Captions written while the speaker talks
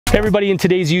Hey everybody, in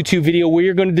today's YouTube video,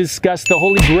 we're going to discuss the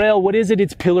Holy Grail. What is it?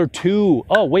 It's Pillar 2.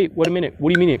 Oh, wait a minute.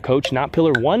 What do you mean, Coach? Not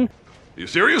Pillar 1? Are you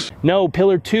serious? No,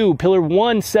 Pillar 2. Pillar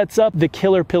 1 sets up the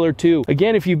killer Pillar 2.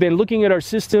 Again, if you've been looking at our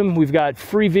system, we've got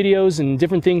free videos and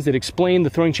different things that explain the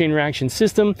throwing chain reaction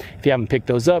system. If you haven't picked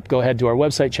those up, go ahead to our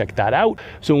website, check that out.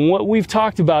 So what we've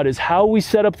talked about is how we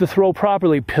set up the throw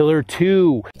properly. Pillar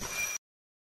 2.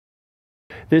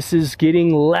 This is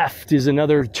getting left is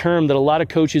another term that a lot of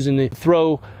coaches in the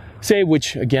throw say,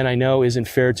 which again I know isn't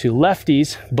fair to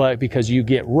lefties, but because you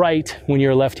get right when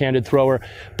you're a left-handed thrower.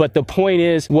 But the point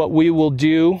is, what we will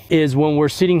do is when we're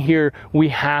sitting here, we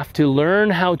have to learn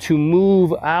how to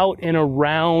move out and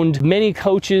around. Many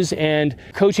coaches and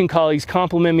coaching colleagues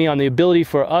compliment me on the ability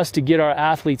for us to get our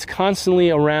athletes constantly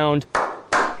around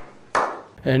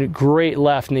and great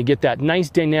left, and they get that nice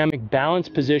dynamic balance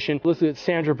position. Look at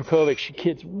Sandra Pekovic. She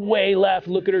gets way left.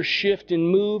 Look at her shift and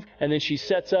move, and then she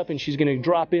sets up and she's going to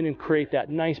drop in and create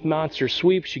that nice monster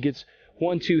sweep. She gets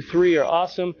 1, 2, 3 are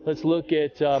awesome. Let's look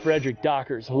at Frederick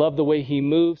Dockers. I love the way he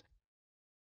moves.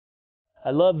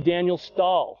 I love Daniel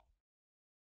Stahl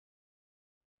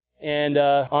and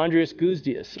Andreas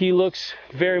Guzdius. He looks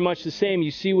very much the same. You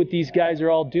see what these guys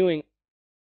are all doing.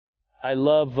 I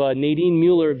love Nadine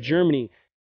Mueller of Germany.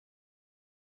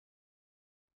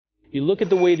 You look at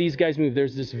the way these guys move,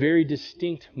 there's this very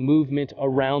distinct movement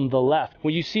around the left.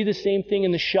 When you see the same thing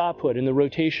in the shot put, in the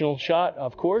rotational shot,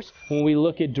 of course, when we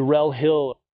look at Darrell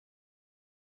Hill,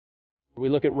 we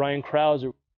look at Ryan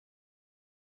Krauser,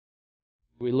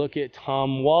 we look at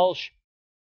Tom Walsh,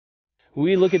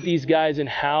 we look at these guys and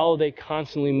how they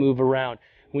constantly move around.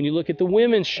 When you look at the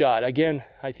women's shot, again,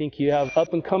 I think you have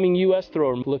up-and-coming U.S.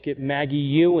 thrower. Look at Maggie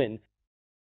Ewan.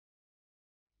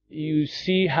 You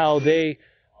see how they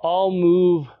all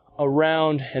move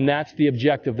around, and that's the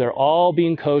objective. They're all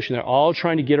being coached, and they're all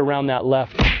trying to get around that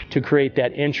left to create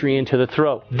that entry into the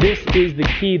throw. This is the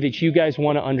key that you guys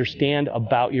want to understand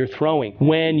about your throwing.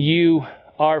 When you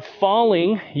are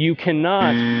falling, you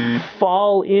cannot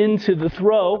fall into the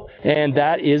throw, and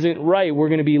that isn't right. We're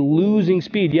going to be losing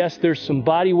speed. Yes, there's some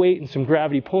body weight and some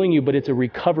gravity pulling you, but it's a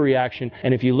recovery action.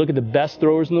 And if you look at the best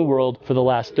throwers in the world for the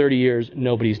last 30 years,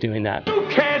 nobody's doing that. You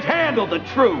can't handle the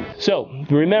truth. So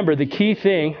remember, the key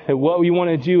thing that what we want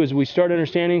to do is we start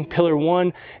understanding Pillar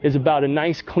 1 is about a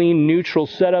nice, clean, neutral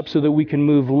setup so that we can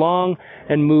move long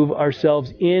and move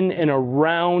ourselves in and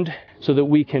around so that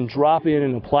we can drop in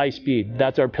and apply speed.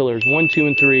 That's our pillars 1, 2,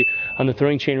 and 3 on the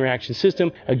throwing chain reaction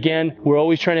system. Again, we're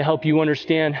always trying to help you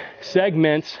understand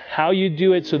segments, how you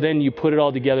do it, so then you put it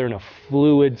all together in a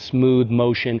fluid, smooth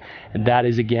motion. And that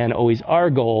is, again, always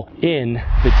our goal in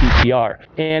the TTR.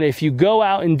 And if you go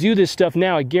out and do this stuff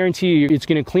now, I guarantee you it's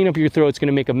going to clean up your throw. It's going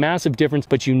to make a massive difference,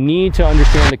 but you need to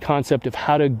understand the concept of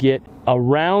how to get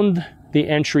around the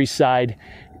entry side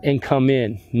and come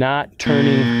in, not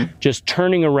turning. Just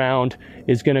turning around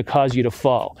is going to cause you to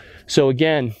fall. So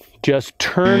again, just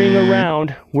turning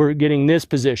around, we're getting this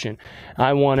position.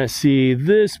 I want to see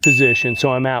this position, so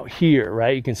I'm out here,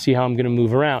 right? You can see how I'm going to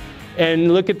move around.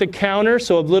 And look at the counter,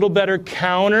 so a little better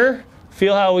counter.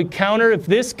 Feel how we counter. If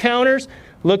this counters,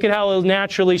 look at how it'll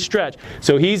naturally stretch.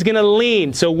 So he's going to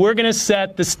lean, so we're going to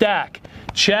set the stack.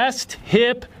 Chest,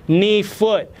 hip, knee,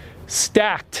 foot.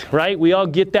 Stacked, right? We all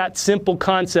get that simple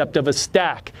concept of a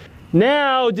stack.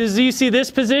 Now, does you see this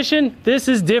position? This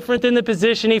is different than the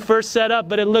position he first set up,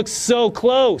 but it looks so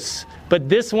close. But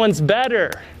this one's better.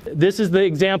 This is the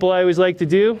example I always like to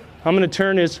do. I'm going to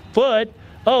turn his foot.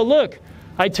 Oh, look,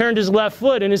 I turned his left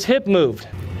foot and his hip moved.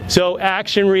 So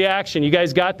action, reaction. You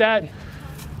guys got that?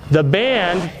 The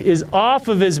band is off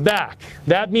of his back.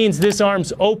 That means this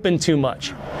arm's open too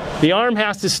much. The arm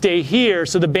has to stay here,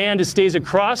 so the band stays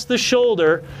across the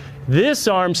shoulder. This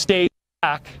arm stays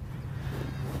back.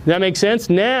 Does that make sense?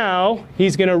 Now,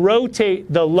 he's going to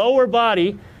rotate the lower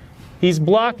body. He's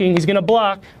blocking. He's going to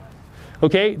block.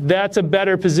 Okay, that's a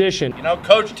better position. You know,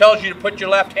 coach tells you to put your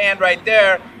left hand right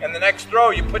there, and the next throw,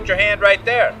 you put your hand right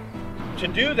there. To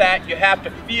do that, you have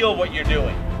to feel what you're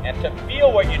doing. And to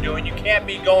feel what you're doing, you can't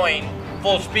be going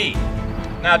full speed.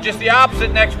 Now, just the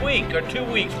opposite next week or 2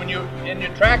 weeks when you're in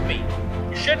your track meet.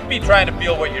 You shouldn't be trying to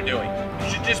feel what you're doing. You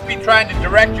should just be trying to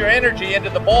direct your energy into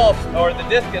the ball or the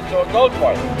discus so it goes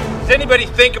for you. Does anybody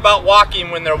think about walking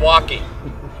when they're walking?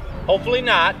 Hopefully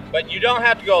not, but you don't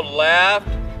have to go left,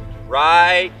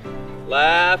 right.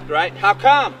 How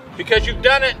come? Because you've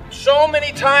done it so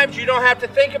many times you don't have to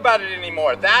think about it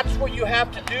anymore. That's what you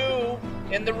have to do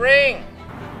in the ring.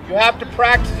 You have to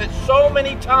practice it so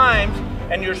many times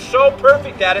and you're so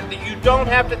perfect at it that you don't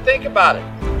have to think about it.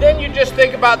 Then you just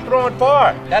think about throwing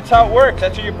far. That's how it works.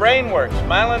 That's how your brain works.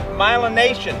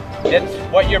 Myelination. It's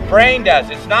what your brain does.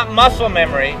 It's not muscle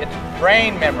memory, it's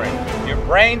brain memory. Your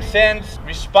brain sends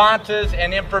responses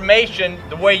and information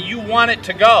the way you want it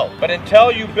to go. But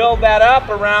until you build that up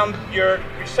around your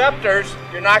receptors,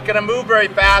 you're not going to move very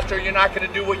fast, or you're not going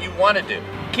to do what you want to do.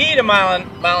 Key to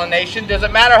myelination,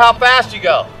 doesn't matter how fast you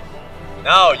go.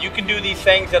 No, you can do these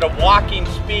things at a walking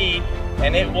speed,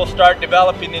 and it will start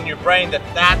developing in your brain that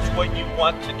that's what you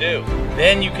want to do.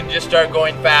 Then you can just start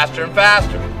going faster and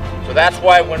faster. So that's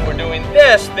why when we're doing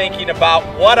this, thinking about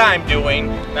what I'm doing,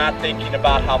 not thinking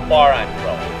about how far I'm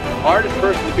throwing. The hardest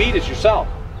person to beat is yourself.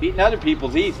 Beating other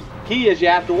people's easy. Key is you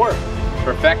have to work,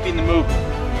 perfecting the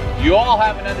movement. You all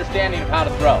have an understanding of how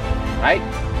to throw, right?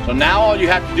 So now all you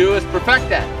have to do is perfect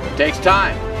that. It takes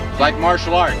time. It's like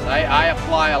martial arts. I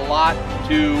apply a lot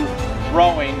to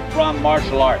throwing from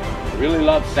martial arts. I really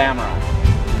love samurai.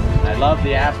 I love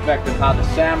the aspect of how the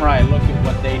samurai look at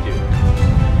what they do.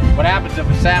 What happens if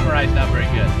a samurai's not very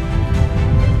good?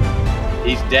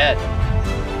 He's dead,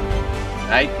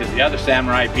 right? Because the other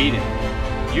samurai beat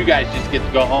him. You guys just get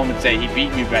to go home and say he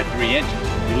beat me by 3 inches.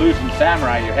 You lose from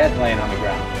samurai, your head's laying on the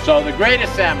ground. So the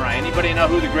greatest samurai, anybody know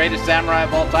who the greatest samurai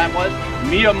of all time was?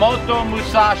 Miyamoto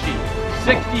Musashi,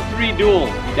 63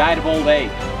 duels. He died of old age.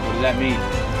 What does that mean?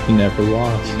 He never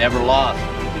lost. He never lost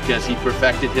because he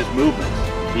perfected his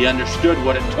movements. He understood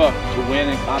what it took to win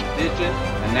in competition,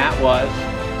 and that was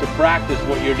to practice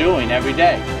what you're doing every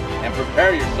day and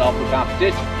prepare yourself for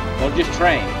competition. Don't just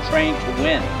train to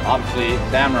win. Obviously,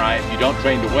 samurai, if you don't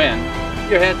train to win,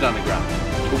 your head's on the ground.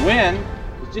 To win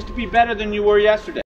is just to be better than you were yesterday.